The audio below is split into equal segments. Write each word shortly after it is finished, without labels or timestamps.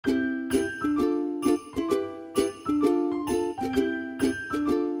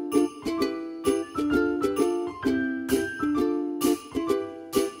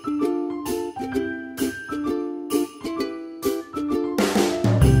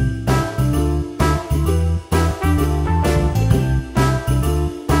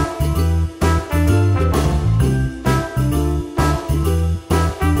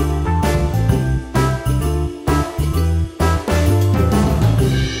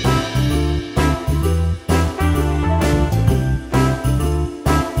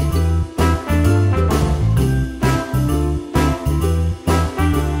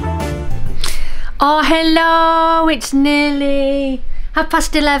Hello, it's nearly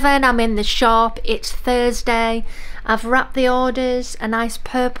 11:30. I'm in the shop. It's Thursday. I've wrapped the orders, a nice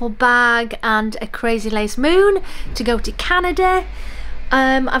purple bag and a crazy lace moon to go to Canada.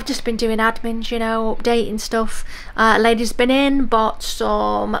 I've just been doing admins, you know, updating stuff. Lady's been in, bought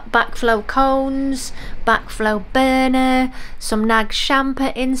some backflow cones, backflow burner, some nag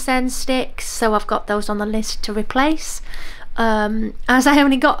champa incense sticks, so I've got those on the list to replace. As I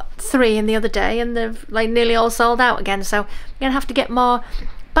only got 3 in the other day and they've like nearly all sold out again, so I'm gonna have to get more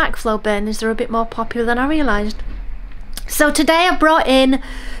backflow burners. They're a bit more popular than I realised. So today I brought in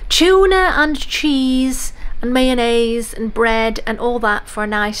tuna and cheese and mayonnaise and bread and all that for a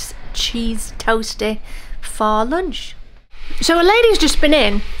nice cheese toasty for lunch. So a lady's just been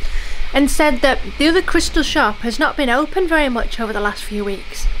in and said that the other crystal shop has not been open very much over the last few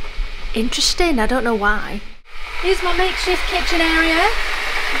weeks. Interesting, I don't know why. Here's my makeshift kitchen area.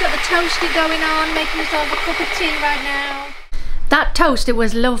 I've got the toaster going on, making myself a cup of tea right now. That toaster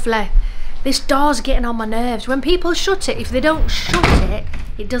was lovely. This door's getting on my nerves. When people shut it, if they don't shut it,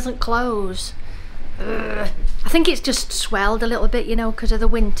 it doesn't close. Ugh. I think it's just swelled a little bit, you know, because of the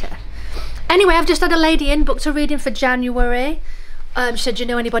winter. Anyway, I've just had a lady in, booked a reading for January. She said, do you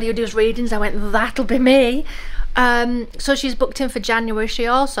know anybody who does readings? I went, that'll be me. So she's booked in for January. She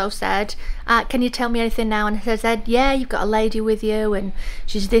also said, can you tell me anything now? And I said, yeah, you've got a lady with you and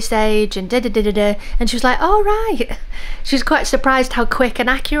she's this age and da-da-da-da-da. And she was like, oh right. She was quite surprised how quick and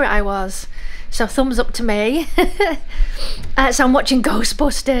accurate I was. So thumbs up to me. So I'm watching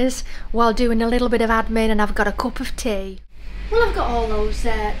Ghostbusters while doing a little bit of admin, and I've got a cup of tea. Well, I've got all those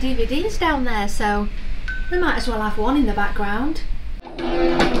DVDs down there, so we might as well have one in the background.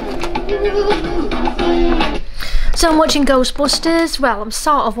 So I'm watching Ghostbusters. Well, I'm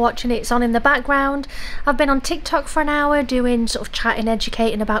sort of watching it. It's on in the background. I've been on TikTok for an hour doing sort of chatting,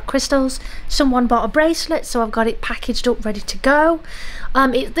 educating about crystals. Someone bought a bracelet, so I've got it packaged up, ready to go.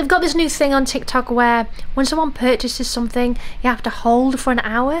 They've got this new thing on TikTok where when someone purchases something, you have to hold for an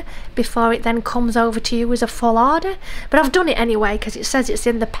hour before it then comes over to you as a full order. But I've done it anyway because it says it's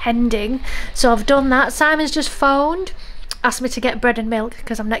in the pending. So I've done that. Simon's just phoned, asked me to get bread and milk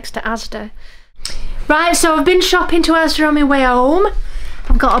because I'm next to Asda. Right, so I've been shopping to Asda on my way home.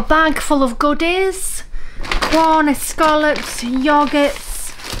 I've got a bag full of goodies, corn, scallops,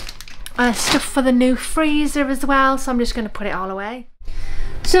 yoghurts, stuff for the new freezer as well, so I'm just going to put it all away.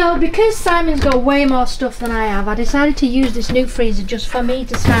 So because Simon's got way more stuff than I have, I decided to use this new freezer just for me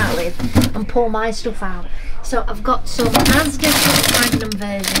to start with and pull my stuff out. So I've got some Asda Magnum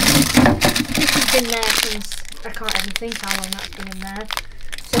versions. This has been there since, I can't even think how long that's been in there.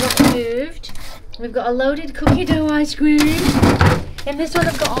 So that's moved. We've got a loaded cookie dough ice cream. In this one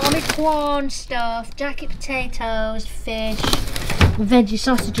I've got all my corn stuff, jacket potatoes, fish, veggie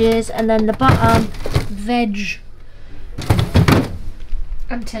sausages, and then the bottom, veg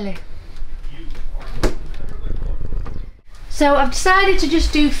and tilly. So I've decided to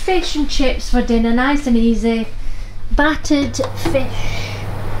just do fish and chips for dinner, nice and easy. Battered fish.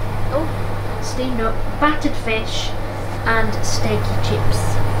 Oh, steamed up. Battered fish and steaky chips.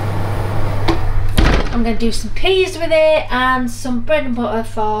 I'm going to do some peas with it and some bread and butter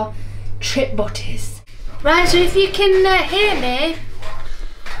for trip butties. Right, so if you can hear me,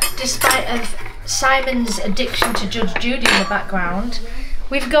 despite of Simon's addiction to Judge Judy in the background,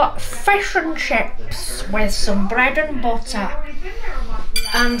 we've got fish and chips with some bread and butter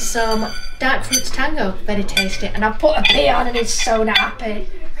and some dark fruits tango, very tasty. And I've put a pea on and it's so happy.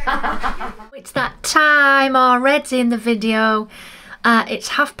 It's that time already in the video. It's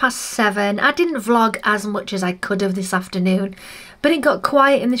 7:30. I didn't vlog as much as I could have this afternoon, but it got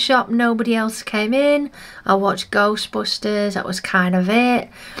quiet in the shop. Nobody else came in. I watched Ghostbusters. That was kind of it.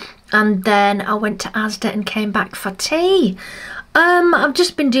 And then I went to Asda and came back for tea. I've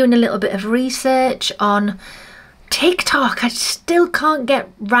just been doing a little bit of research on TikTok. I still can't get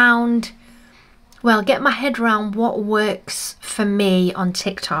my head around what works for me on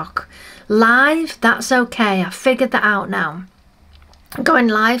TikTok. Live, that's okay. I figured that out now. Going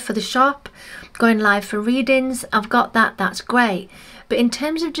live for the shop, going live for readings, I've got that, that's great. But in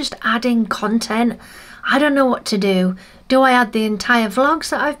terms of just adding content, I don't know what to do. Do I add the entire vlogs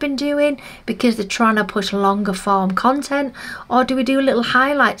that I've been doing because they're trying to push longer form content, or do we do a little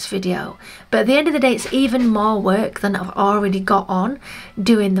highlights video? But at the end of the day, it's even more work than I've already got on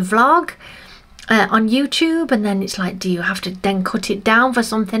doing the vlog on YouTube, and then it's like, do you have to then cut it down for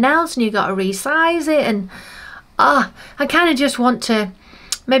something else and you got to resize it? And I kind of just want to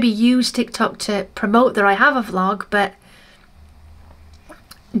maybe use TikTok to promote that I have a vlog, but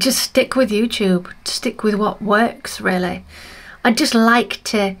just stick with YouTube, stick with what works really. I just like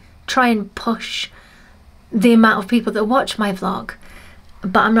to try and push the amount of people that watch my vlog,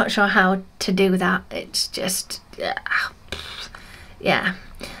 but I'm not sure how to do that. It's just, yeah.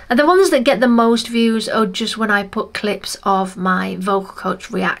 And the ones that get the most views are just when I put clips of my vocal coach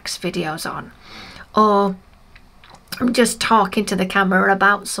reacts videos on, or I'm just talking to the camera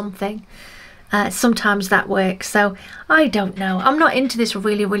about something. Sometimes that works, so I don't know. I'm not into this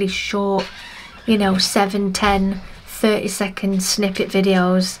really short, you know, 7, 10, 30-second snippet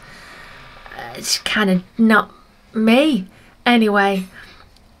videos. It's kind of not me. Anyway,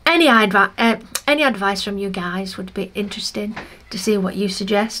 any advice from you guys would be interesting to see what you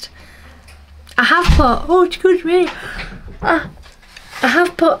suggest. I have put, oh excuse me, I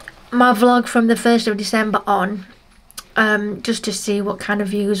have put my vlog from the 1st of December on, just to see what kind of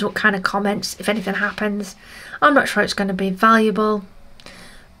views, what kind of comments, if anything happens. I'm not sure it's going to be valuable,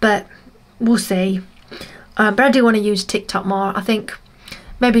 but we'll see. But I do want to use TikTok more. I think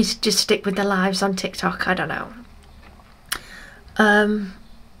maybe just stick with the lives on TikTok. I don't know.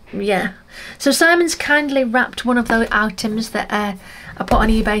 Yeah. So Simon's kindly wrapped one of those items that I put on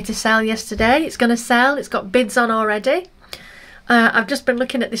eBay to sell yesterday. It's going to sell. It's got bids on already. I've just been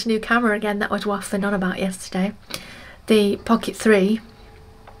looking at this new camera again that I was waffling on about yesterday. The Pocket 3.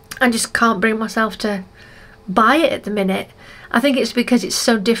 I just can't bring myself to buy it at the minute. I think it's because it's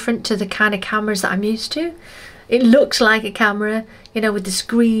so different to the kind of cameras that I'm used to. It looks like a camera, you know, with the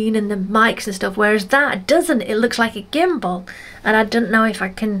screen and the mics and stuff, whereas that doesn't. It looks like a gimbal, and I don't know if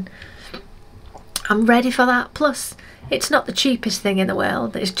I'm ready for that. Plus, it's not the cheapest thing in the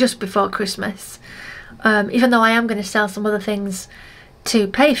world. It's just before Christmas. Even though I am going to sell some other things to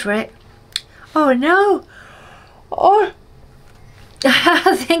pay for it. Oh no! Oh,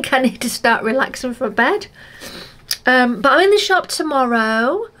 I think I need to start relaxing for bed. But I'm in the shop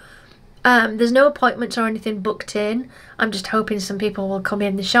tomorrow. There's no appointments or anything booked in. I'm just hoping some people will come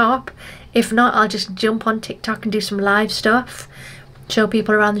in the shop. If not, I'll just jump on TikTok and do some live stuff. Show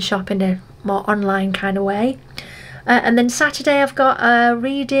people around the shop in a more online kind of way. And then Saturday I've got a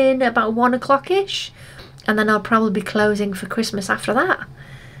reading about 1 o'clock-ish. And then I'll probably be closing for Christmas after that.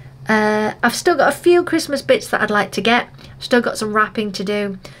 I've still got a few Christmas bits that I'd like to get. Still got some wrapping to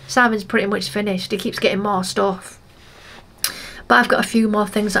do. Simon's pretty much finished. He keeps getting more stuff. But I've got a few more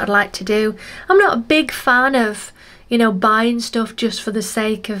things that I'd like to do. I'm not a big fan of, you know, buying stuff just for the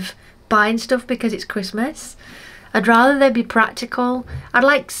sake of buying stuff because it's Christmas. I'd rather they be practical. I'd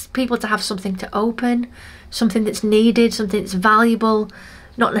like people to have something to open, something that's needed, something that's valuable.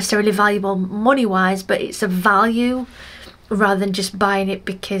 Not necessarily valuable money-wise, but it's a value, rather than just buying it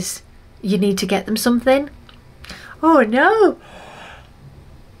because you need to get them something. Oh no!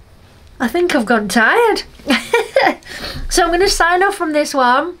 I think I've gone tired. So I'm going to sign off from this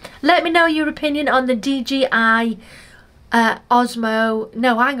one. Let me know your opinion on the DJI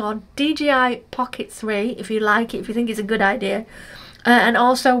DJI Pocket 3, if you like it, if you think it's a good idea. And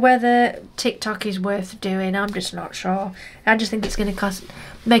also whether TikTok is worth doing. I'm just not sure. I just think it's going to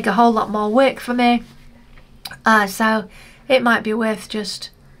make a whole lot more work for me. So it might be worth just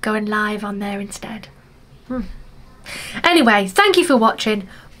going live on there instead. Anyway, thank you for watching.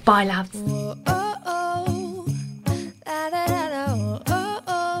 Bye, lads.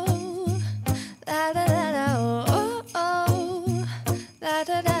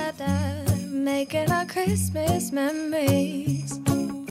 Making our Christmas memories.